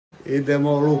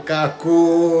Idemo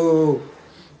Lukaku!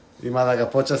 Ima da ga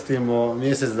počastimo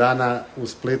mjesec dana u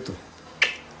Splitu.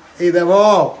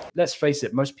 Idemo! Let's face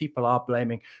it, most people are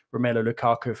blaming Romelu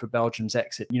Lukaku for Belgium's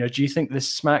exit. You know, do you think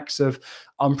this smacks of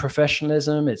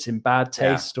unprofessionalism, it's in bad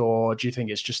taste, or do you think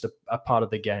it's just a part of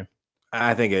the game?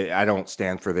 I don't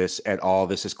stand for this at all.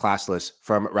 This is classless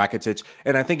from Rakitic.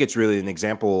 And I think it's really an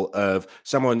example of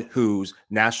someone whose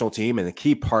national team and a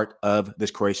key part of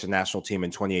this Croatian national team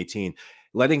in 2018,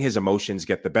 letting his emotions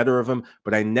get the better of him.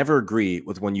 But I never agree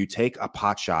with when you take a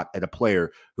pot shot at a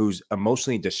player who's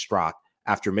emotionally distraught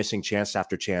after missing chance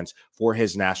after chance for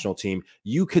his national team.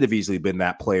 You could have easily been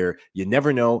that player. You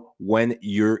never know when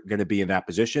you're going to be in that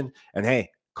position. And hey,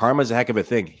 karma's a heck of a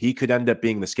thing. He could end up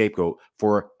being the scapegoat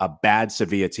for a bad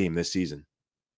Sevilla team this season.